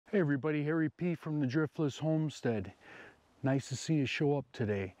Hey everybody, Harry P. from the Driftless Homestead. Nice to see you show up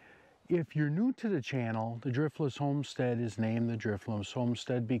today. If you're new to the channel, the Driftless Homestead is named the Driftless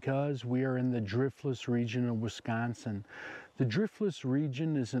Homestead because we are in the Driftless region of Wisconsin. The Driftless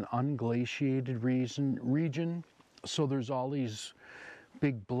region is an unglaciated region, so there's all these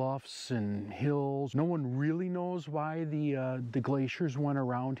big bluffs and hills. No one really knows why the glaciers went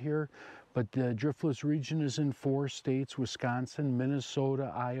around here, but the Driftless region is in 4 states: Wisconsin,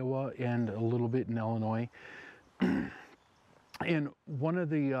 Minnesota, Iowa, and a little bit in Illinois. And one of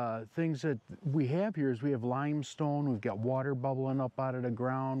the things that we have here is we have limestone, we've got water bubbling up out of the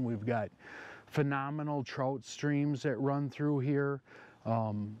ground, we've got phenomenal trout streams that run through here,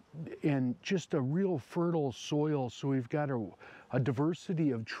 and just a real fertile soil. So we've got a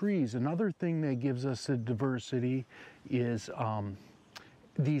diversity of trees. Another thing that gives us a diversity is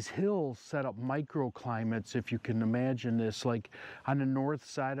these hills set up microclimates, if you can imagine this. Like on the north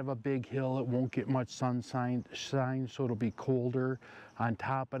side of a big hill, it won't get much sunshine, so it'll be colder. On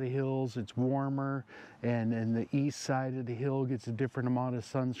top of the hills, it's warmer, and then the east side of the hill gets a different amount of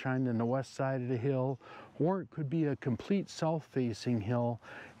sunshine than the west side of the hill. Or it could be a complete south-facing hill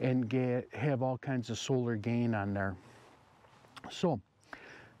and have all kinds of solar gain on there. So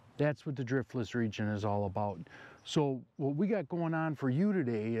that's what the Driftless region is all about. So what we got going on for you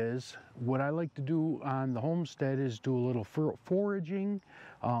today is, what I like to do on the homestead is do a little foraging,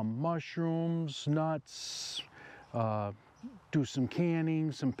 mushrooms, nuts, do some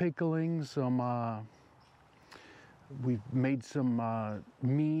canning, some pickling, we've made some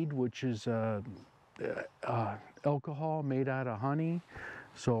mead, which is alcohol made out of honey.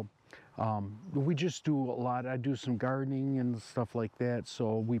 So we just do a lot. I do some gardening and stuff like that,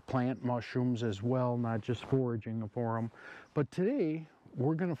 so we plant mushrooms as well, not just foraging for them. But today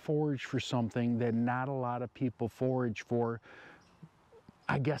we're going to forage for something that not a lot of people forage for,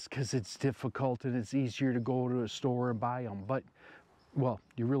 I guess because it's difficult and it's easier to go to a store and buy them. But well,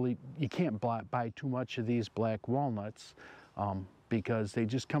 you can't buy too much of these black walnuts, because they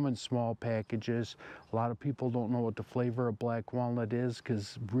just come in small packages. A lot of people don't know what the flavor of black walnut is,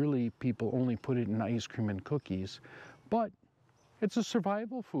 because really people only put it in ice cream and cookies. But it's a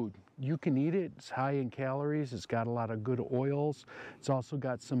survival food. You can eat it. It's high in calories. It's got a lot of good oils. It's also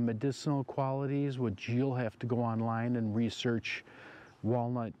got some medicinal qualities, which you'll have to go online and research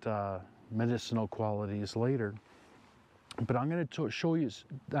walnut medicinal qualities later. But I'm going to show you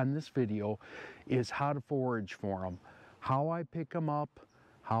on this video is how to forage for them. How I pick them up,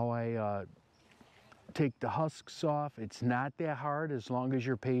 how I take the husks off. It's not that hard as long as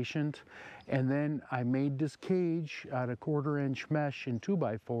you're patient. And then I made this cage out of 1/4-inch mesh in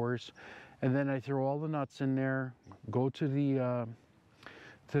 2x4s, and then I throw all the nuts in there, go to the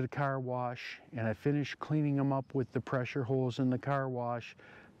car wash, and I finish cleaning them up with the pressure hose in the car wash.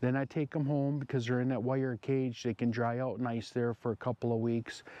 Then I take them home because they're in that wire cage. They can dry out nice there for a couple of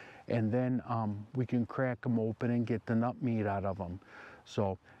weeks. And then we can crack them open and get the nut meat out of them.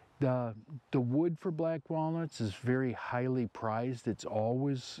 So the wood for black walnuts is very highly prized. It's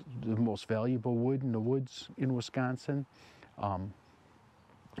always the most valuable wood in the woods in Wisconsin.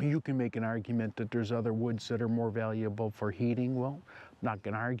 You can make an argument that there's other woods that are more valuable for heating. Well, I'm not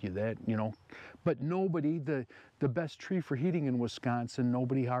going to argue that, you know. But nobody, the best tree for heating in Wisconsin,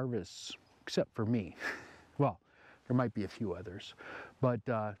 nobody harvests, except for me. Well, there might be a few others. But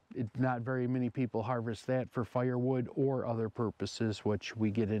not very many people harvest that for firewood or other purposes, which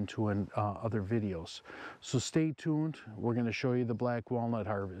we get into in other videos. So stay tuned. We're going to show you the black walnut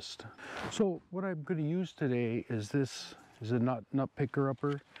harvest. So what I'm going to use today is this. Is a nut picker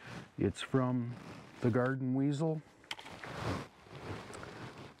upper. It's from the Garden Weasel.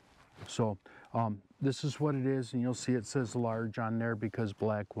 So this is what it is, and you'll see it says large on there because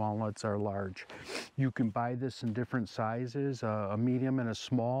black walnuts are large. You can buy this in different sizes, a medium and a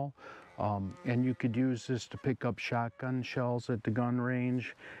small, and you could use this to pick up shotgun shells at the gun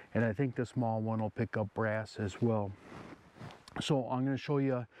range, and I think the small one will pick up brass as well. So I'm going to show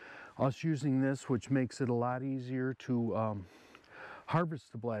you us using this, which makes it a lot easier to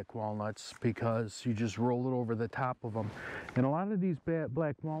harvest the black walnuts, because you just roll it over the top of them. And a lot of these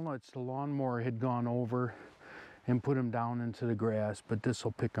black walnuts, the lawnmower had gone over and put them down into the grass, but this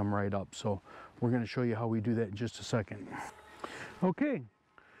will pick them right up. So we're going to show you how we do that in just a second. Okay,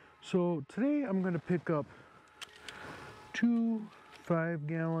 so today I'm going to pick up 2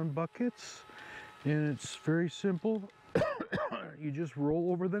 5-gallon buckets, and it's very simple. You just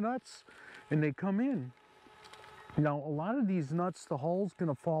roll over the nuts and they come in. Now a lot of these nuts, the hull's going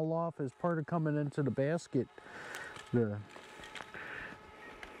to fall off as part of coming into the basket. The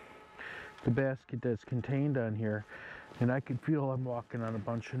basket that's contained on here. and I can feel I'm walking on a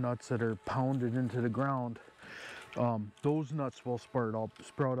bunch of nuts that are pounded into the ground. Those nuts will sprout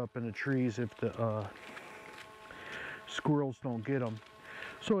up in the trees if the squirrels don't get them.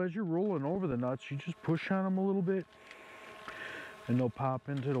 So as you're rolling over the nuts, you just push on them a little bit and they'll pop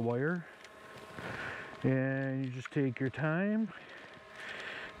into the wire. And you just take your time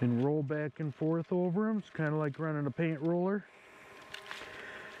and roll back and forth over them. It's kind of like running a paint roller.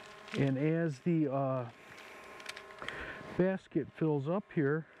 And as the basket fills up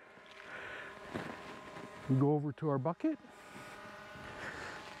here, we go over to our bucket.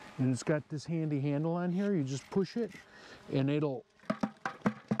 And it's got this handy handle on here. You just push it and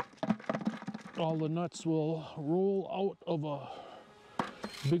all the nuts will roll out of a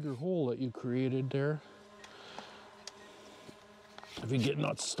bigger hole that you created there. If you get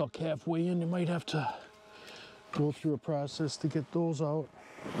nuts stuck halfway in, you might have to go through a process to get those out.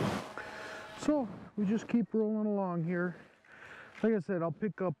 So we just keep rolling along here. Like I said, I'll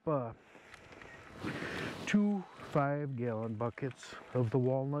pick up 2 5-gallon buckets of the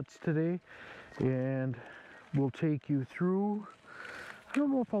walnuts today, and we'll take you through. I don't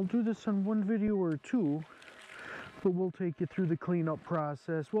know if I'll do this on 1 video or 2, but we'll take you through the cleanup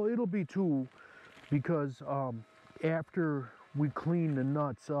process. Well, it'll be 2 because after we clean the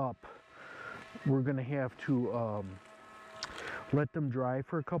nuts up, we're gonna have to let them dry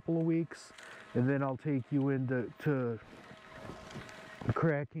for a couple of weeks, and then I'll take you into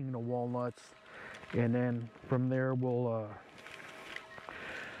cracking the walnuts, and then from there we'll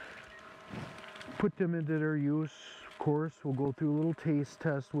put them into their use. Of course, we'll go through a little taste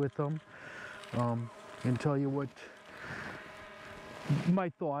test with them and tell you what my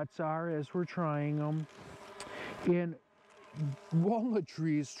thoughts are as we're trying them. And walnut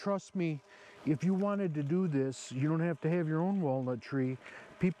trees, trust me, if you wanted to do this, you don't have to have your own walnut tree.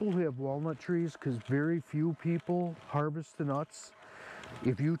 People who have walnut trees, because very few people harvest the nuts.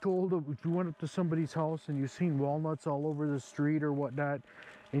 If you went up to somebody's house and you seen walnuts all over the street or whatnot,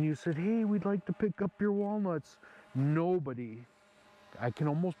 and you said, hey, we'd like to pick up your walnuts, nobody, I can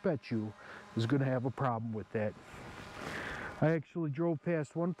almost bet you, is going to have a problem with that. I actually drove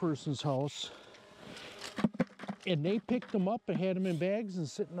past one person's house, and they picked them up and had them in bags and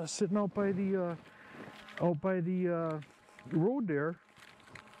sitting out by the road there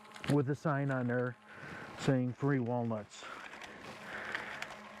with a sign on there saying free walnuts.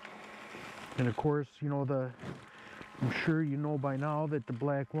 And of course, you know, I'm sure you know by now that the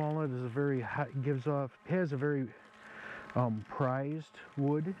black walnut is has a very prized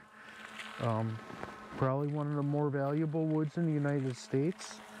wood. Probably one of the more valuable woods in the United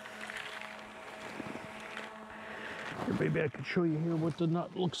States. Maybe I could show you here what the nut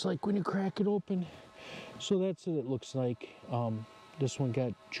looks like when you crack it open. So that's what it looks like. This one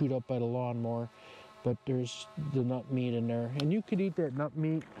got chewed up by the lawnmower, but there's the nut meat in there. And you could eat that nut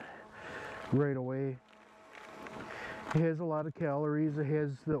meat right away. It has a lot of calories. It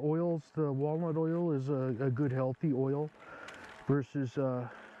has the oils. The walnut oil is a good healthy oil versus the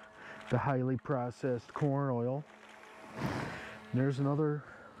highly processed corn oil. And there's another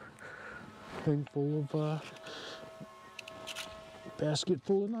thing full of basket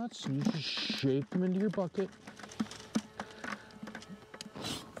full of nuts, and you just shake them into your bucket.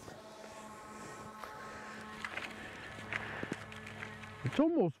 It's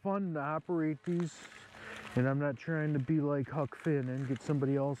almost fun to operate these, and I'm not trying to be like Huck Finn and get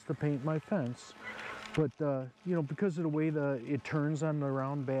somebody else to paint my fence, but you know, because of the way it turns on the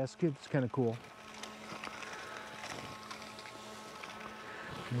round basket, it's kind of cool.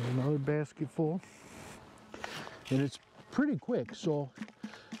 There's another basket full, and it's pretty quick. So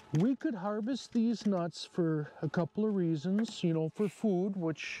we could harvest these nuts for a couple of reasons, you know, for food,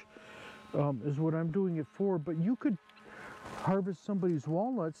 which is what I'm doing it for, but you could harvest somebody's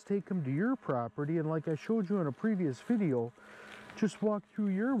walnuts, take them to your property, and like I showed you in a previous video, just walk through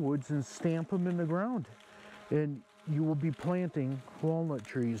your woods and stamp them in the ground, and you will be planting walnut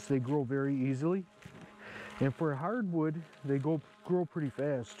trees. They grow very easily, and for hardwood, they grow pretty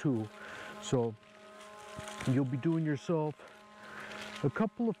fast too. So you'll be doing yourself a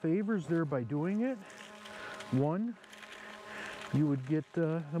couple of favors there by doing it. One, you would get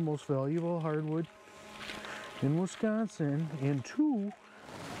the most valuable hardwood in Wisconsin, and 2,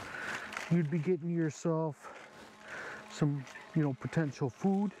 you'd be getting yourself some, you know, potential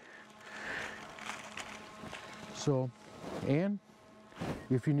food. So, and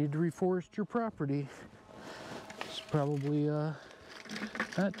if you need to reforest your property, it's probably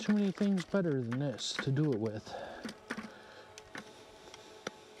not too many things better than this to do it with.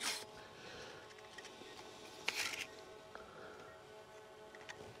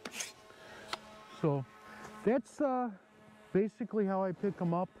 So that's basically how I pick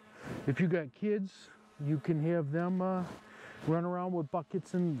them up. If you got kids, you can have them run around with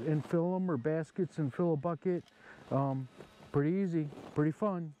buckets and fill them, or baskets and fill a bucket. Pretty easy, pretty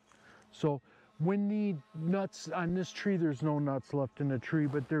fun. So when the nuts on this tree, there's no nuts left in the tree,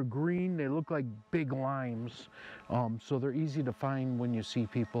 but they're green. They look like big limes. So they're easy to find when you see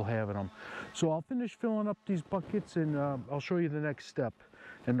people having them. So I'll finish filling up these buckets, and I'll show you the next step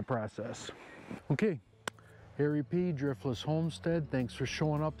in the process. Okay, Harry P, Driftless Homestead, thanks for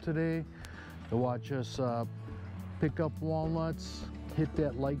showing up today to watch us pick up walnuts. Hit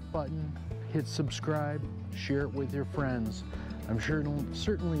that like button, hit subscribe, share it with your friends. I'm sure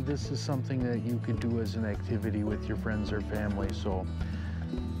certainly this is something that you could do as an activity with your friends or family. So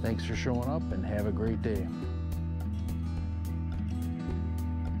thanks for showing up, and have a great day.